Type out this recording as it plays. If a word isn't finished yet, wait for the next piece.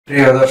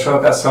প্রিয় দর্শক,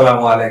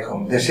 আসসালামু আলাইকুম।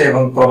 দেশে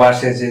এবং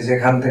প্রবাসে যে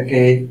যেখান থেকে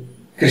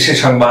কৃষি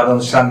সংবাদ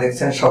অনুষ্ঠান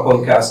দেখছেন,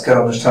 সকলকে আজকের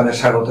অনুষ্ঠানে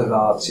স্বাগত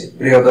জানাচ্ছি।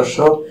 প্রিয়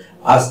দর্শক,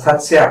 আজ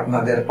থাকছে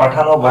আপনাদের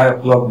পাঠানো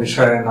বায়োফ্লগ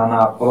বিষয়ে নানা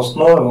প্রশ্ন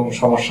এবং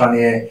সমস্যা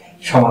নিয়ে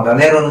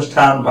সমাধানের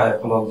অনুষ্ঠান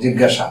বায়োফ্লগ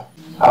জিজ্ঞাসা।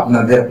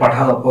 আপনাদের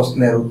পাঠানো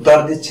প্রশ্নের উত্তর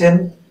দিচ্ছেন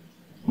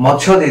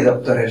মৎস্য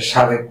অধিদপ্তরের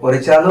সাবেক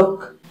পরিচালক,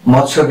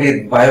 মৎস্যবিদ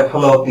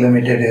বায়োফ্লগ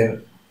লিমিটেডের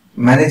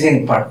ম্যানেজিং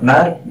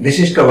পার্টনার,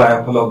 বিশিষ্ট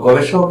বায়োফ্লগ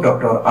গবেষক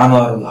ডক্টর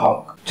আনোয়ারুল হক।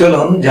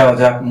 চলুন যাওয়া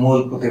যাক মূল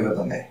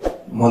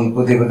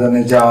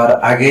প্রতিবেদনে যাওয়ার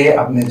আগে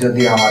আপনি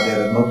যদি আমাদের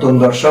নতুন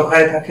দর্শক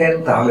হয়ে থাকেন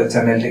তাহলে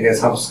চ্যানেলটিকে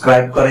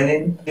সাবস্ক্রাইব করে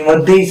নিন।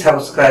 ইতিমধ্যেই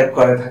সাবস্ক্রাইব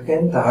করে থাকেন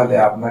তাহলে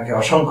আপনাকে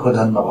অসংখ্য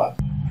ধন্যবাদ।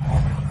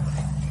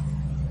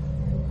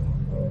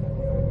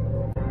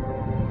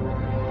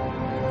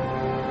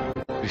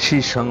 কৃষি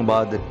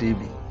সংবাদ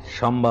টিভি,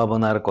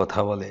 সম্ভাবনার কথা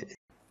বলে।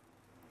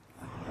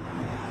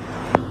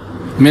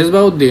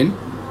 মেজবাউদ্দিন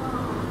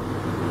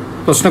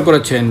প্রশ্ন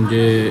করেছেন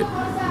যে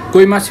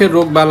কই মাছের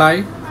রোগ বালাই,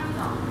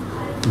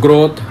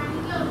 গ্রোথ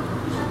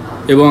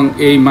এবং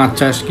এই মাছ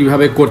চাষ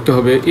কীভাবে করতে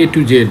হবে A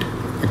to Z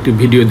একটি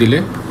ভিডিও দিলে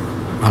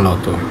ভালো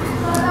হতো।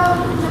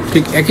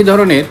 ঠিক একই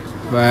ধরনের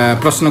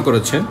প্রশ্ন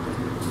করেছেন,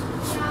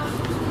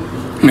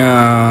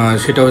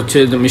 সেটা হচ্ছে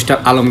মিস্টার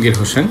আলমগীর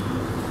হোসেন,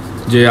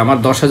 যে আমার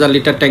 10,000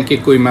 লিটার ট্যাঙ্কে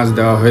কই মাছ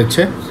দেওয়া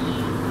হয়েছে,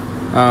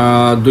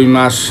 2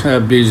 মাস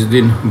 20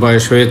 দিন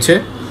বয়স হয়েছে।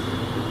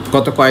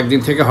 গত কয়েকদিন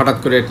থেকে হঠাৎ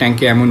করে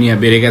ট্যাঙ্কে অ্যামোনিয়া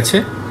বেড়ে গেছে।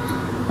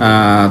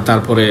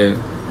 তারপরে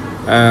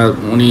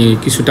উনি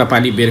কিছুটা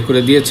পানি বের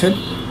করে দিয়েছেন,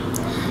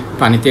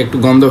 পানিতে একটু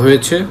গন্ধ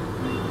হয়েছে,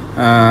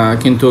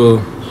 কিন্তু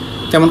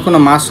তেমন কোনো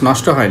মাছ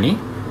নষ্ট হয়নি,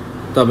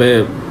 তবে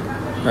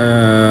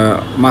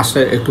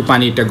মাছটা একটু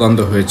পানিটা গন্ধ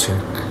হয়েছে।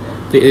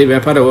 তো এই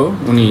ব্যাপারেও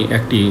উনি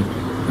একটি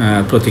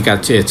প্রতিকার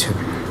চেয়েছেন।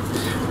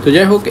 তো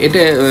যাই হোক,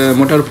 এটা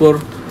মোটার উপর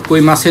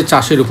কই মাছের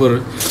চাষের উপর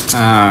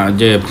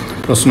যে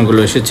প্রশ্নগুলো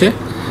এসেছে,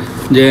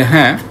 যে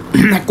হ্যাঁ,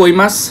 কই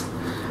মাছ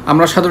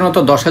আমরা সাধারণত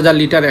 10,000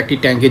 লিটার একটি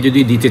ট্যাঙ্কে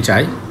যদি দিতে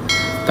চাই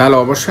তাহলে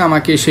অবশ্যই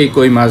আমাকে সেই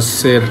কই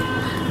মাছের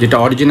যেটা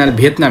অরিজিনাল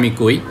ভিয়েতনামি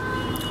কই,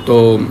 তো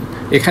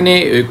এখানে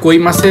কই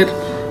মাছের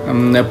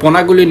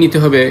পোনাগুলি নিতে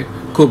হবে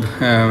খুব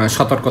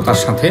সতর্কতার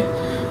সাথে।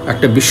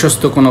 একটা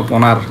বিশ্বস্ত কোনো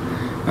পোনার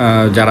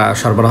যারা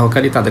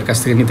সরবরাহকারী তাদের কাছ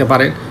থেকে নিতে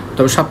পারেন।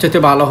 তবে সবচেয়ে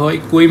ভালো হয়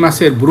কই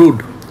মাছের ব্রুড,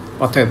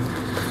 অর্থাৎ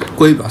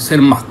কই মাছের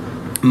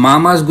মা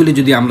মাছগুলি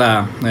যদি আমরা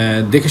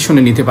দেখে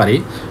শুনে নিতে পারি,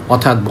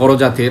 অর্থাৎ বড়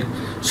জাতের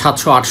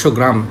 700-800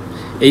 গ্রাম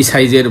এই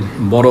সাইজের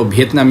বড়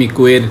ভিয়েতনামি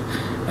কইয়ের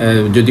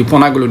যদি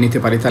পোনাগুলো নিতে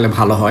পারি তাহলে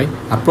ভালো হয়।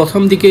 আর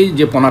প্রথম দিকেই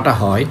যে পোনাটা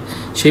হয়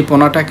সেই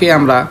পোনাটাকে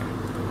আমরা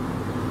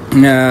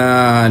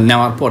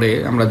নেওয়ার পরে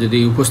আমরা যদি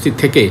উপস্থিত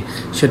থেকে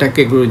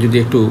সেটাকে যদি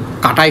একটু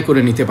কাটাই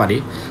করে নিতে পারি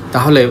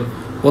তাহলে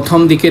প্রথম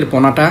দিকের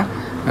পোনাটা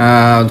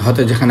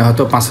হয়তো যেখানে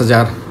হয়তো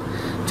 5,000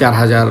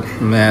 4,000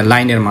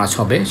 লাইনের মাছ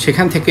হবে,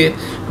 সেখান থেকে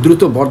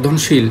দ্রুত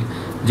বর্ধনশীল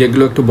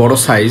যেগুলো একটু বড়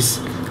সাইজ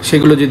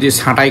সেগুলো যদি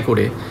ছাঁটাই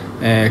করে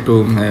একটু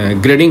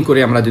গ্রেডিং করে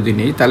আমরা যদি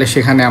নিই তাহলে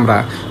সেখানে আমরা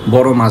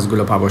বড়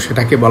মাছগুলো পাবো।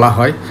 সেটাকে বলা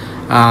হয়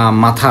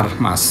মাথার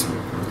মাছ।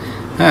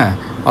 হ্যাঁ,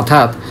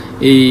 অর্থাৎ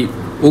এই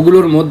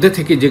ওগুলোর মধ্যে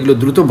থেকে যেগুলো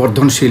দ্রুত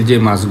বর্ধনশীল যে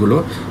মাছগুলো,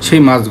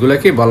 সেই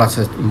মাছগুলোকে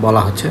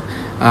বলা হচ্ছে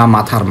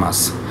মাথার মাছ।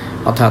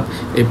 অর্থাৎ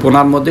এই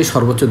পোনার মধ্যে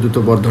সর্বোচ্চ দ্রুত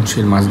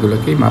বর্ধনশীল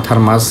মাছগুলোকেই মাথার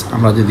মাছ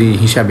আমরা যদি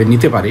হিসাবে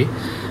নিতে পারি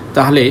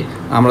তাহলে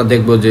আমরা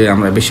দেখব যে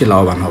আমরা বেশি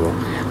লাভবান হব।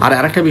 আর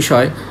আরেকটা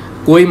বিষয়,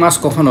 কই মাছ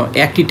কখনো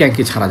একটি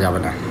ট্যাঙ্কে ছাড়া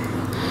যাবে না।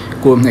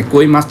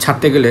 কই মাছ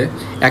ছাড়তে গেলে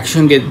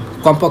একসঙ্গে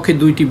কমপক্ষে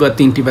 2টি বা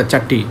 3টি বা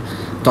 4টি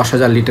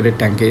 10,000 লিটারের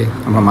ট্যাঙ্কে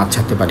আমরা মাছ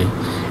ছাড়তে পারি।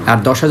 আর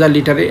 10,000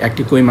 লিটারে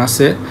একটি কই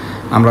মাছে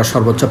আমরা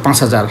সর্বোচ্চ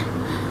 5,000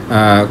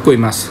 কই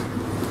মাছ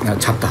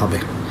ছাড়তে হবে।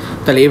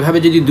 তাহলে এভাবে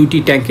যদি 2টি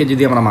ট্যাঙ্কে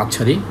যদি আমরা মাছ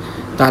ছাড়ি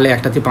তাহলে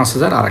একটাতে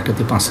 5,000 আর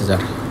একটাতে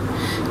 5,000।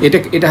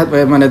 এটা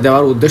মানে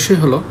দেওয়ার উদ্দেশ্যই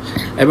হলো,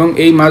 এবং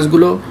এই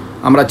মাছগুলো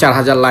আমরা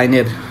 4,000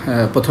 লাইনের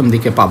প্রথম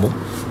দিকে পাবো।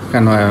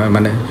 কেন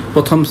মানে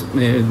প্রথম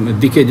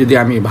দিকে যদি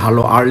আমি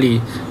ভালো আর্লি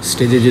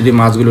স্টেজে যদি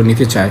মাছগুলো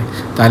নিতে চাই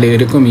তাহলে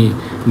এরকমই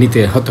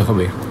নিতে হতে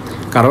হবে,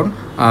 কারণ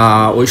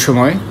ওই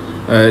সময়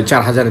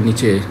 4,000-এর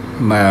নিচে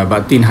বা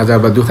 3,000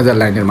 বা 2,000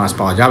 লাইনের মাছ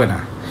পাওয়া যাবে না।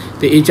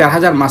 তো এই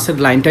 4,000 মাছের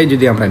লাইনটাই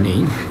যদি আমরা নিই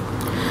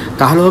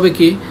তাহলে হবে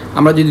কি,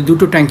 আমরা যদি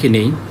 2টো ট্যাঙ্কে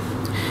নেই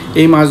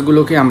এই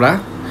মাছগুলোকে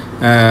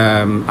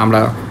আমরা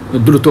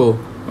দ্রুত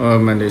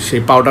মানে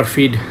সেই পাউডার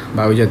ফিড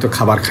বা ওই জাতীয়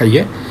খাবার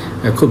খাইয়ে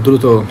খুব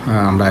দ্রুত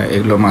আমরা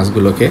এগুলো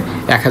মাছগুলোকে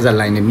 1,000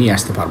 লাইনে নিয়ে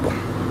আসতে পারবো।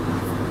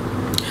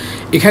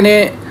 এখানে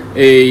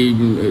এই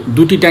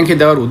 2টি ট্যাঙ্কে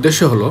দেওয়ার উদ্দেশ্য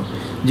হলো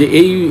যে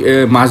এই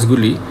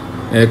মাছগুলি,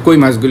 কই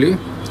মাছগুলি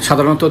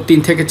সাধারণত 3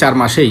 থেকে 4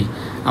 মাসেই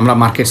আমরা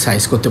মার্কেট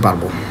সাইজ করতে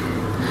পারবো।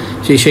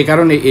 সেই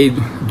কারণে এই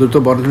দ্রুত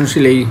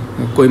বর্ধনশীল এই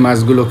কই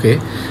মাছগুলোকে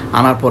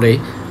আনার পরে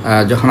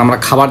যখন আমরা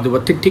খাবার দেবো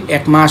ঠিক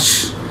 1 মাস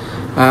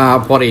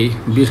পরেই,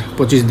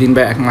 25 দিন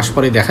বা 1 মাস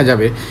পরে দেখা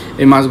যাবে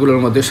এই মাছগুলোর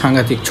মধ্যে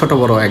সাংঘাতিক ছোট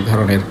বড় এক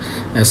ধরনের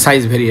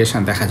সাইজ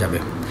ভেরিয়েশন দেখা যাবে।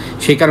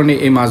 সেই কারণে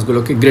এই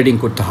মাছগুলোকে গ্রেডিং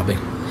করতে হবে।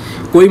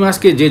 কই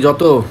মাছকে যে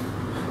যত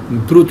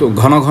দ্রুত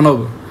ঘন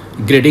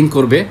গ্রেডিং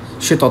করবে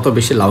সে তত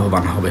বেশি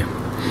লাভবান হবে।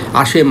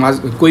 আর সে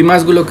কই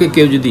মাছগুলোকে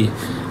কেউ যদি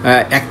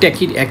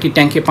একটি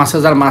ট্যাঙ্কে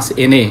 5000 মাছ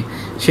এনে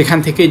সেখান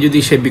থেকে যদি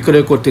সে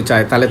বিক্রয় করতে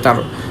চায় তাহলে তার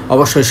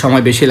অবশ্যই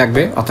সময় বেশি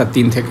লাগবে, অর্থাৎ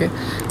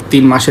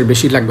 3 মাসের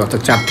বেশি লাগবে,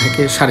 অর্থাৎ 4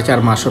 থেকে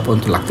 4.5 মাসও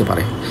পর্যন্ত লাগতে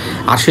পারে।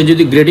 আর সে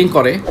যদি গ্রেডিং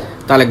করে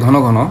তাহলে ঘন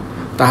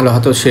তাহলে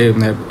হয়তো সে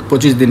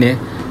 25 দিনে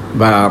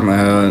বা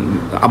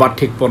আবার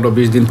ঠিক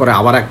 15-20 দিন পরে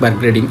আবার একবার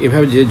গ্রেডিং,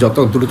 এভাবে যে যত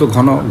দ্রুত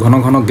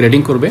ঘন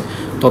গ্রেডিং করবে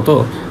তত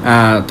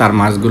তার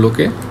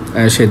মাছগুলোকে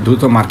সে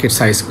দ্রুত মার্কেট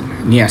সাইজ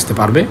নিয়ে আসতে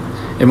পারবে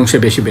এবং সে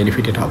বেশি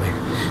বেনিফিটেড হবে।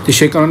 তো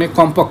সেই কারণে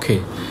কমপক্ষে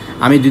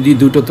আমি যদি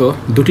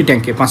দুটি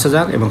ট্যাঙ্কে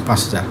 5000 এবং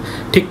 5000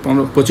 ঠিক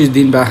 25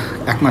 দিন বা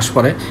 1 মাস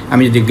পরে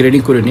আমি যদি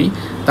গ্রেডিং করে নিই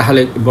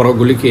তাহলে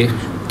বড়গুলিকে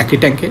একটি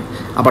ট্যাঙ্কে,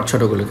 আবার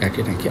ছোটোগুলোকে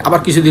একটি ট্যাঙ্কে, আবার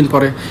কিছুদিন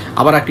পরে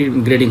আবার একটি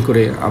গ্রেডিং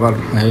করে আবার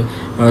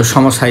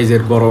সম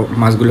সাইজের বড়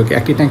মাছগুলোকে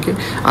একটি ট্যাঙ্কে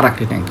আর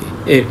একটি ট্যাঙ্কে,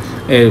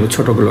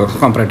 ছোটোগুলো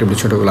কম্পারেটিভলি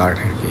ছোটোগুলো আর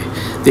ট্যাঙ্কে।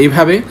 তো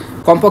এইভাবে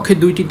কমপক্ষে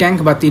 2টি ট্যাঙ্ক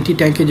বা 3টি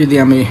ট্যাঙ্কে যদি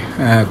আমি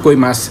কই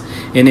মাছ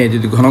এনে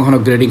যদি ঘন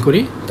গ্রেডিং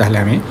করি তাহলে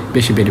আমি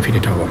বেশি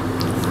বেনিফিটেড হব।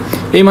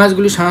 এই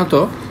মাছগুলি সাধারণত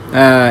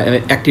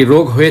একটি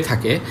রোগ হয়ে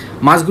থাকে,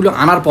 মাছগুলো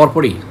আনার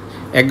পরপরই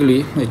এগুলি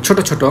ছোট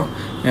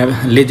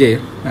লেজে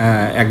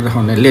এক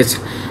ধরনের লেজ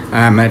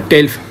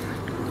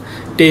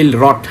টেইল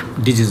রট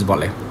ডিজিজ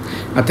বলে,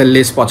 অর্থাৎ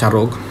লেজ পচা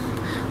রোগ,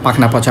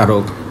 পাখনা পচা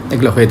রোগ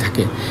এগুলো হয়ে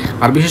থাকে।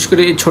 আর বিশেষ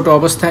করে এই ছোটো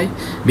অবস্থায়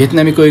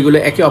ভিয়েতনামি কইগুলো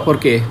একে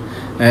অপরকে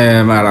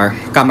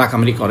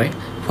কামড়াকামড়ি করে,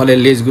 ফলে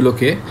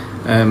লেজগুলোকে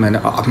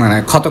মানে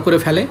ক্ষত করে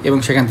ফেলে এবং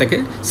সেখান থেকে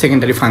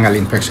সেকেন্ডারি ফাঙ্গাল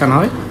ইনফেকশন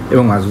হয়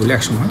এবং মাছগুলো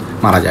একসময়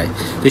মারা যায়।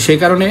 তো সেই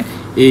কারণে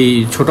এই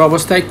ছোট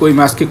অবস্থায় কই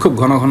মাছকে খুব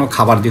ঘন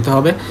খাবার দিতে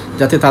হবে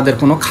যাতে তাদের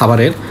কোনো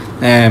খাবারের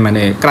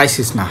মানে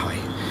ক্রাইসিস না হয়।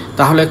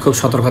 তাহলে খুব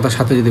সতর্কতার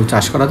সাথে যদি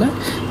চাষ করা যায়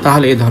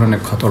তাহলে এই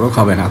ধরনের ক্ষত রোগ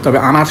হবে না। তবে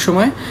আনার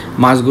সময়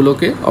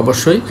মাছগুলোকে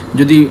অবশ্যই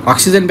যদি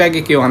অক্সিজেন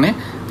ব্যাগে কেউ আনে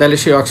তাহলে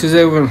সেই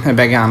অক্সিজেন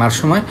ব্যাগে আনার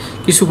সময়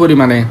কিছু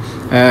পরিমাণে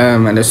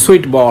মানে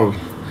সুইট বল,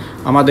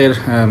 আমাদের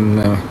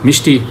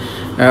মিষ্টি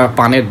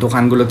পানের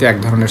দোকানগুলোতে এক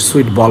ধরনের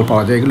সুইট বল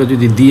পাওয়া যায়, এগুলো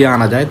যদি দিয়ে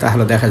আনা যায়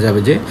তাহলে দেখা যাবে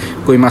যে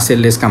কই মাছের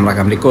লেজ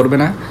কামড়াকামড়ি করবে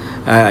না।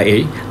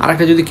 আর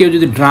একটা যদি কেউ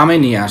ড্রামে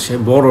নিয়ে আসে,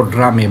 বড়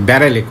ড্রামে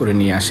ব্যারেলে করে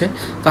নিয়ে আসে,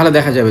 তাহলে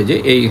দেখা যাবে যে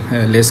এই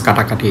লেজ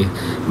কাটাকাটি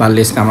বা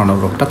লেজ কামড়ানোর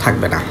রোগটা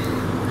থাকবে না।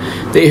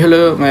 তো এই হলো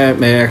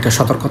একটা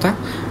সতর্কতা।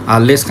 আর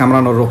লেজ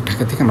কামড়ানোর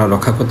রোগটাকে থেকে আমরা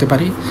রক্ষা করতে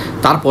পারি।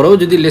 তারপরেও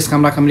যদি লেজ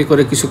কামড়াকামড়ি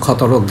করে কিছু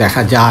ক্ষত রোগ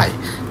দেখা যায়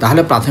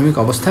তাহলে প্রাথমিক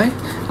অবস্থায়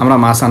আমরা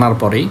মাছ আনার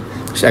পরেই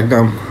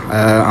একদম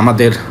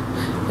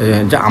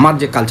আমার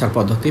যে কালচার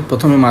পদ্ধতি,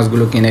 প্রথমে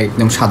মাছগুলো কিনে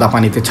একদম সাদা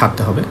পানিতে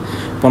ছাড়তে হবে।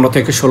 15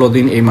 থেকে 16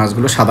 দিন এই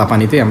মাছগুলো সাদা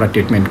পানিতে আমরা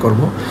ট্রিটমেন্ট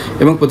করব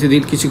এবং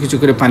প্রতিদিন কিছু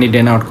করে পানি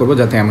ড্রেন আউট করব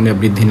যাতে অ্যামোনিয়া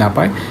বৃদ্ধি না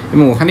পায়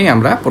এবং ওখানেই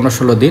আমরা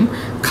 15-16 দিন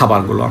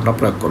খাবারগুলো আমরা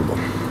প্রয়োগ করব।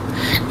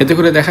 এতে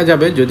করে দেখা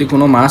যাবে যদি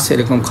কোনো মাছ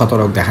এরকম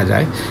ক্ষতরোগ দেখা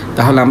যায়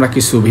তাহলে আমরা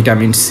কিছু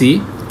ভিটামিন সি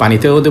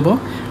পানিতেও দেব,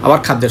 আবার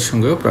খাদ্যের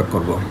সঙ্গেও প্রয়োগ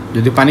করব।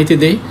 যদি পানিতে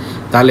দেই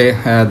তাহলে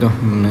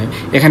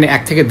এখানে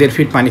 1 থেকে 1.5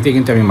 ফিট পানিতে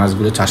কিন্তু আমি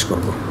মাছগুলো চাষ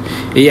করব।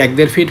 এই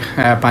 1-1.5 ফিট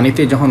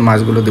পানিতে যখন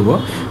মাছগুলো দেব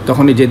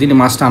তখনই যেদিনই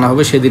মাছটা আনা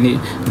হবে সেদিনই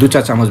 2 চা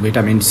চামচ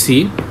ভিটামিন সি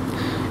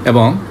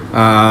এবং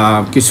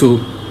কিছু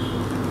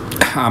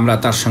আমরা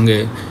তার সঙ্গে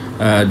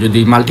যদি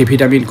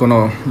মাল্টিভিটামিন কোনো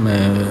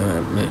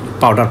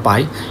পাউডার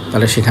পাই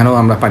তাহলে সেখানেও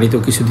আমরা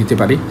পানিতেও কিছু দিতে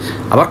পারি।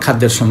 আবার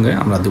খাদ্যের সঙ্গে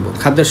আমরা দেবো,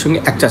 খাদ্যের সঙ্গে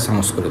 1 চা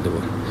চামচ করে দেবো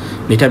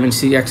ভিটামিন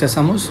সি, 1 চা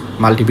চামচ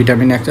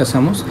মাল্টিভিটামিন 1 চা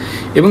চামচ।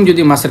 এবং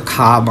যদি মাছের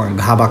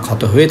ঘা বা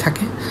ক্ষত হয়ে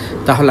থাকে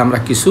তাহলে আমরা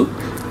কিছু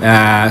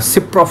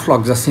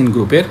সিপ্রোফ্লক্সাসিন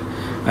গ্রুপের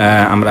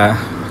আমরা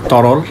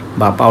তরল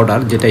বা পাউডার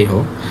যেটাই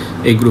হোক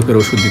এই গ্রুপের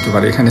ওষুধ দিতে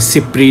পারি। এখানে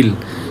সিপ্রিল,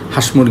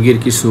 হাঁস মুরগির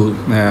কিছু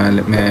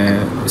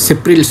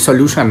সিপ্রিল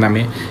সলিউশন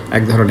নামে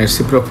এক ধরনের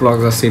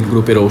সিপ্রোফ্লক্সাসিন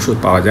গ্রুপের ওষুধ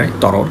পাওয়া যায়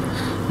তরল,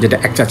 যেটা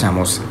 1 চা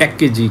চামচ 1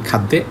 কেজি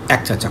খাদ্যে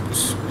 1 চা চামচ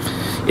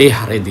এই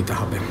হারে দিতে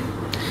হবে।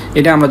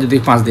 এটা আমরা যদি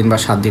 5 দিন বা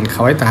 7 দিন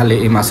খাওয়াই তাহলে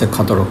এই মাছের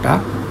ক্ষতরোগটা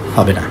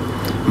হবে না,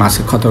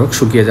 মাছের ক্ষতরোগ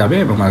শুকিয়ে যাবে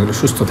এবং মাছগুলো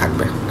সুস্থ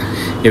থাকবে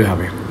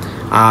এভাবে।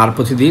 আর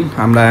প্রতিদিন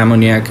আমরা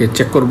অ্যামোনিয়াকে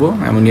চেক করব,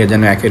 অ্যামোনিয়া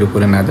যেন 1-এর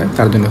উপরে না যায়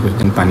তার জন্য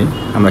প্রতিদিন পানি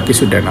আমরা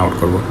কিছু ড্রেন আউট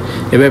করব।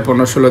 এভাবে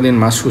 15-16 দিন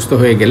মাছ সুস্থ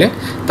হয়ে গেলে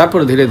তারপর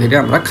ধীরে ধীরে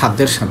আমরা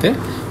খাদ্যের সাথে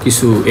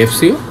কিছু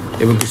এফসিও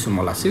এবং কিছু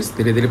মোলাসিস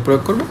ধীরে ধীরে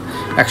প্রয়োগ করব।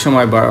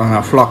 একসময়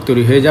ফ্লক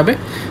তৈরি হয়ে যাবে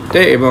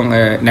এবং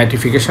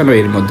নাইট্রিফিকেশনও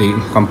এর মধ্যেই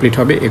কমপ্লিট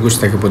হবে 21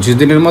 থেকে 25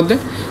 দিনের মধ্যে।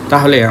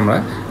 তাহলে আমরা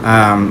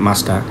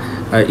মাছটা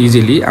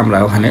ইজিলি আমরা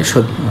ওখানে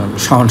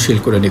সহনশীল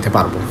করে নিতে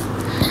পারবো।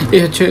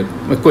 এই হচ্ছে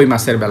কই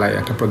মাছের বেলায়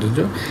একটা প্রযোজ্য।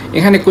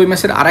 এখানে কই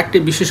মাছের আরেকটি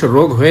বিশেষ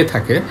রোগ হয়ে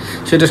থাকে,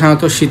 সেটা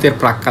সাধারণত শীতের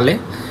প্রাককালে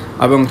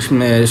এবং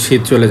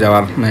শীত চলে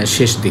যাওয়ার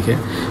শেষ দিকে।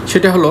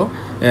 সেটা হলো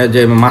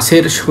যে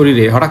মাছের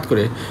শরীরে হঠাৎ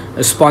করে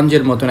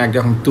স্পঞ্জের মতন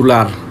একরকম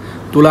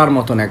তুলার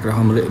মতন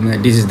একরকম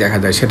ডিজিজ দেখা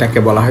যায়, সেটাকে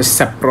বলা হয়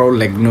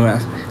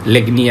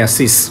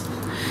স্যাপ্রোলেগনিয়াসিস।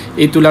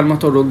 এই তুলার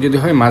মতো রোগ যদি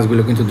হয়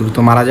মাছগুলো কিন্তু দ্রুত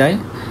মারা যায়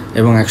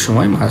এবং এক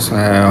সময় মাছ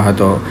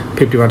হয়তো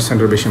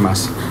 50%-এর বেশি মাছ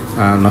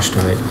নষ্ট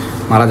হয়ে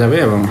মারা যাবে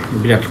এবং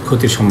বিরাট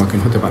ক্ষতির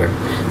সম্মুখীন হতে পারেন।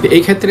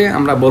 এই ক্ষেত্রে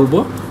আমরা বলবো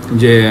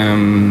যে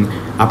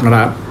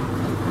আপনারা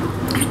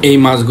এই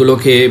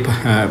মাছগুলোকে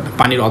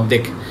পানির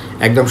অর্ধেক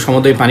একদম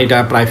সমুদ্রের পানিটা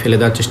প্রায় ফেলে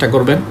দেওয়ার চেষ্টা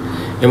করবেন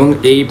এবং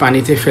এই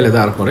পানিতে ফেলে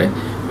দেওয়ার পরে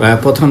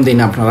প্রথম দিন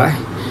আপনারা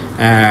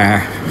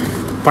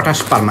potash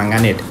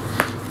permanganate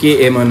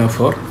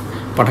KMNO4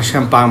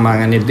 potassium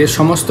permanganate দিয়ে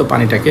সমস্ত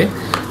পানিটাকে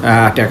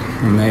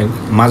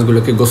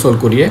মাছগুলোকে গোসল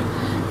করিয়ে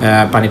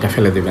পানিটা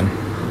ফেলে দেবেন।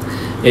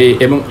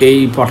 এবং এই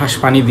পটাশ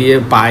পানি দিয়ে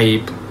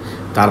পাইপ,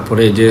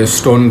 তারপরে যে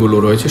স্টোনগুলো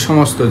রয়েছে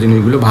সমস্ত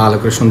জিনিসগুলো ভালো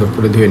করে সুন্দর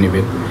করে ধুয়ে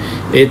নেবেন।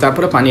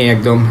 তারপরে পানি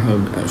একদম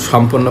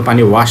সম্পূর্ণ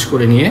পানি ওয়াশ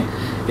করে নিয়ে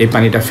এই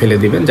পানিটা ফেলে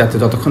দিবেন, যাতে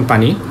যতক্ষণ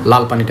পানি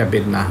লাল পানিটা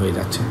বের না হয়ে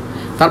যাচ্ছে।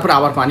 তারপরে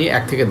আবার পানি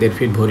 1 থেকে 1.5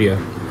 ফিট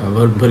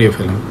ভরিয়ে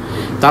ফেলুন।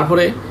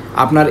 তারপরে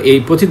আপনার এই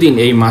প্রতিদিন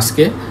এই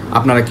মাছকে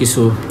আপনারা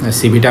কিছু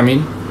সি ভিটামিন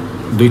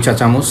 2 চা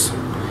চামচ,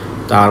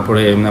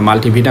 তারপরে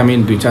মাল্টিভিটামিন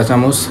 2 চা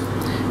চামচ,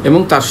 এবং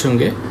তার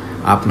সঙ্গে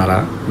আপনারা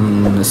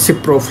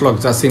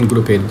সিপ্রোফ্লক্সাসিন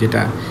গ্রুপের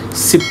যেটা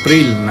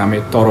সিপ্রিল নামে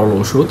তরল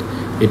ওষুধ,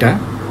 এটা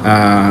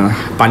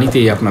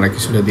পানিতেই আপনারা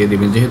কিছুটা দিয়ে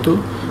দেবেন, যেহেতু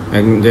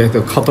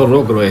ক্ষত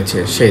রোগ রয়েছে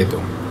সেহেতু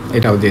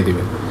এটাও দিয়ে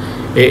দেবেন।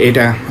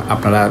 এটা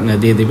আপনারা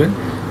দিয়ে দিবেন।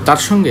 তার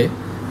সঙ্গে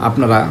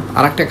আপনারা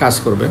আরেকটা কাজ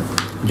করবেন,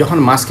 যখন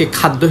মাছকে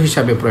খাদ্য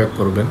হিসাবে প্রয়োগ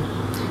করবেন,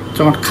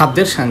 তখন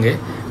খাদ্যের সঙ্গে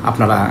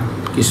আপনারা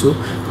কিছু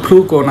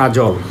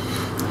ফ্লুকোনাজল,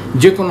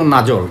 যে কোনো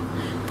নাজল,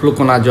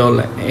 ফ্লুকোনাজল,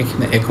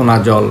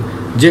 একোনাজল,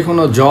 যে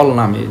কোনো জল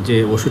নামে যে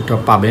ওষুধটা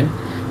পাবেন,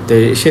 তো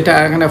সেটা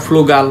এখানে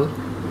ফ্লুগাল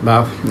বা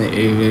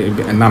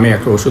নামে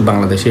একটা ওষুধ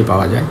বাংলাদেশেই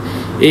পাওয়া যায়।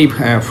 এই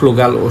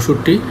ফ্লুগাল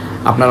ওষুধটি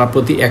আপনারা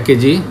প্রতি 1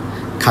 কেজি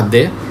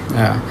খাদ্যে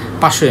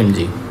 500 mg,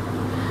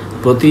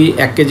 প্রতি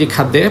 1 কেজি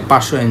খাদ্যে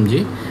 500 mg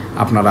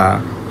আপনারা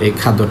এই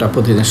খাদ্যটা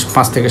প্রতিদিন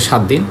 5 থেকে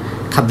 7 দিন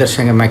খাদ্যের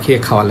সঙ্গে মাখিয়ে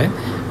খাওয়ালে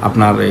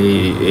আপনার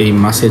এই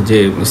মাছের যে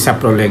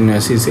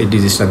স্যাপ্রোলেগনোসিস, এই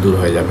ডিজিজটা দূর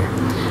হয়ে যাবে।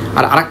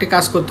 আর আরেকটা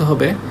কাজ করতে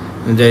হবে,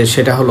 যে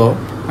সেটা হলো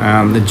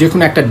যে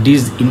কোনো একটা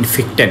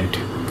ডিসইনফেক্ট্যান্ট,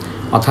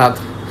 অর্থাৎ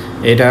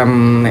এটা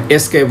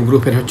এসকেএফ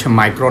গ্রুপের হচ্ছে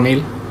মাইক্রোনিল,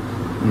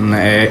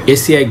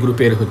 এসিআই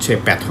গ্রুপের হচ্ছে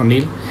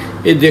প্যাথোনিল,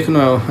 এই যে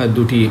কোনো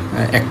দুটি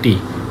একটি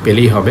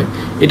পেলেই হবে।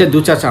 এটা 2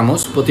 চা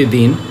চামচ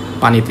প্রতিদিন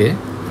পানিতে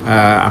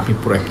আপনি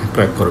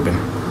প্রয়োগ করবেন।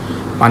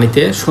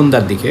 পানিতে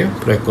সন্ধ্যার দিকে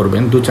প্রয়োগ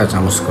করবেন 2 চা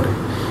চামচ করে,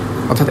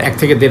 অর্থাৎ 1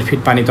 থেকে 1.5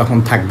 ফিট পানি তখন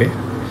থাকবে।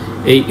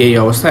 এই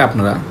অবস্থায়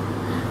আপনারা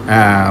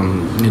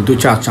 2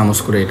 চা চামচ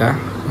করে এটা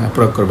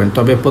প্রয়োগ করবেন।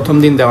 তবে প্রথম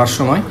দিন দেওয়ার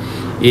সময়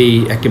এই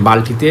একটি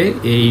বালতিতে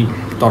এই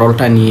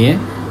তরলটা নিয়ে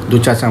 2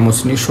 চা চামচ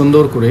নিয়ে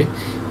সুন্দর করে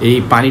এই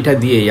পানিটা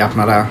দিয়েই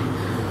আপনারা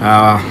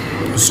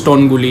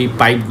স্টোনগুলি,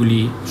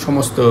 পাইপগুলি,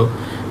 সমস্ত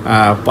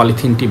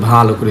পলিথিনটি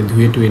ভালো করে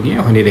ধুয়ে নিয়ে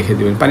ওখানে রেখে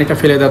দেবেন। পানিটা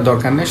ফেলে দেওয়ার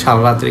দরকার নেই,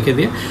 সারা রাত রেখে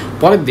দিয়ে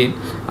পরের দিন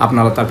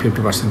আপনারা তার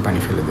 50% পানি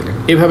ফেলে দিলেন।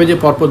 এইভাবে যে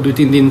পরপর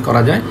 2-3 দিন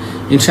করা যায়,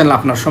 ইনশাল্লাহ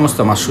আপনার সমস্ত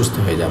মাছ সুস্থ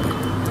হয়ে যাবে।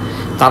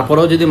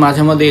 তারপরেও যদি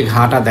মাঝে মধ্যে এই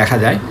ঘাটা দেখা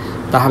যায়,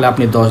 তাহলে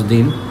আপনি 10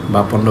 দিন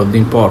বা 15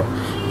 দিন পর,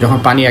 যখন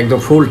পানি একদম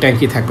ফুল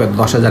ট্যাঙ্কি থাকবে,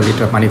 10,000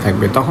 লিটার পানি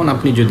থাকবে, তখন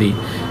আপনি যদি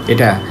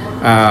এটা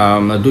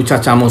 2 চা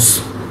চামচ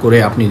করে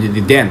আপনি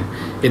যদি দেন,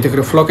 এতে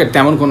করে ফ্লকের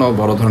তেমন কোনো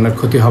বড় ধরনের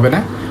ক্ষতি হবে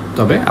না,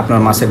 তবে আপনার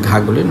মাছের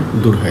ঘাগুলি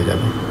দূর হয়ে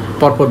যাবে।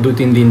 পরপর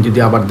 2-3 দিন যদি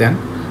আবার দেন,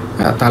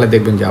 তাহলে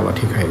দেখবেন যে আবার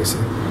ঠিক হয়ে গেছে।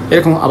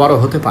 এরকম আবারও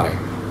হতে পারে।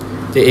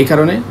 তো এই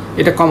কারণে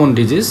এটা কমন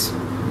ডিজিজ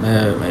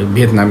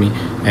ভিয়েতনামি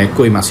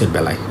কই মাছের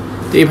বেলায়।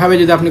 তো এইভাবে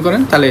যদি আপনি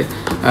করেন, তাহলে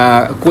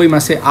কই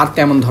মাছে আর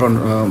তেমন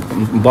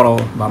বড়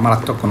বা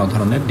মারাত্মক কোনো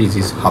ধরনের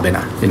ডিজিজ হবে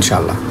না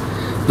ইনশাআল্লাহ।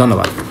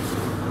 ধন্যবাদ।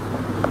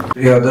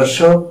 প্রিয়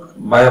দর্শক,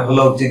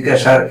 বায়োফ্লক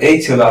জিজ্ঞাসার এই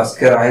ছিল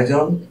আজকের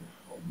আয়োজন।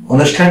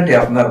 অনুষ্ঠানটি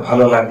আপনার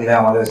ভালো লাগলে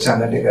আমাদের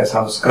চ্যানেলটিকে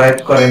সাবস্ক্রাইব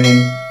করে নিন,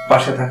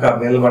 পাশে থাকা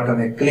বেল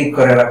বাটনে ক্লিক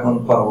করে রাখুন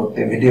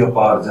পরবর্তী ভিডিও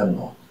পাওয়ার জন্য।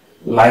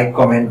 লাইক,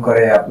 কমেন্ট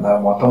করে আপনার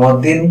মতামত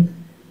দিন।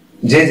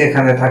 যে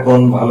যেখানে থাকুন,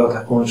 ভালো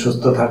থাকুন,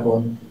 সুস্থ থাকুন।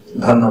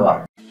 ধন্যবাদ।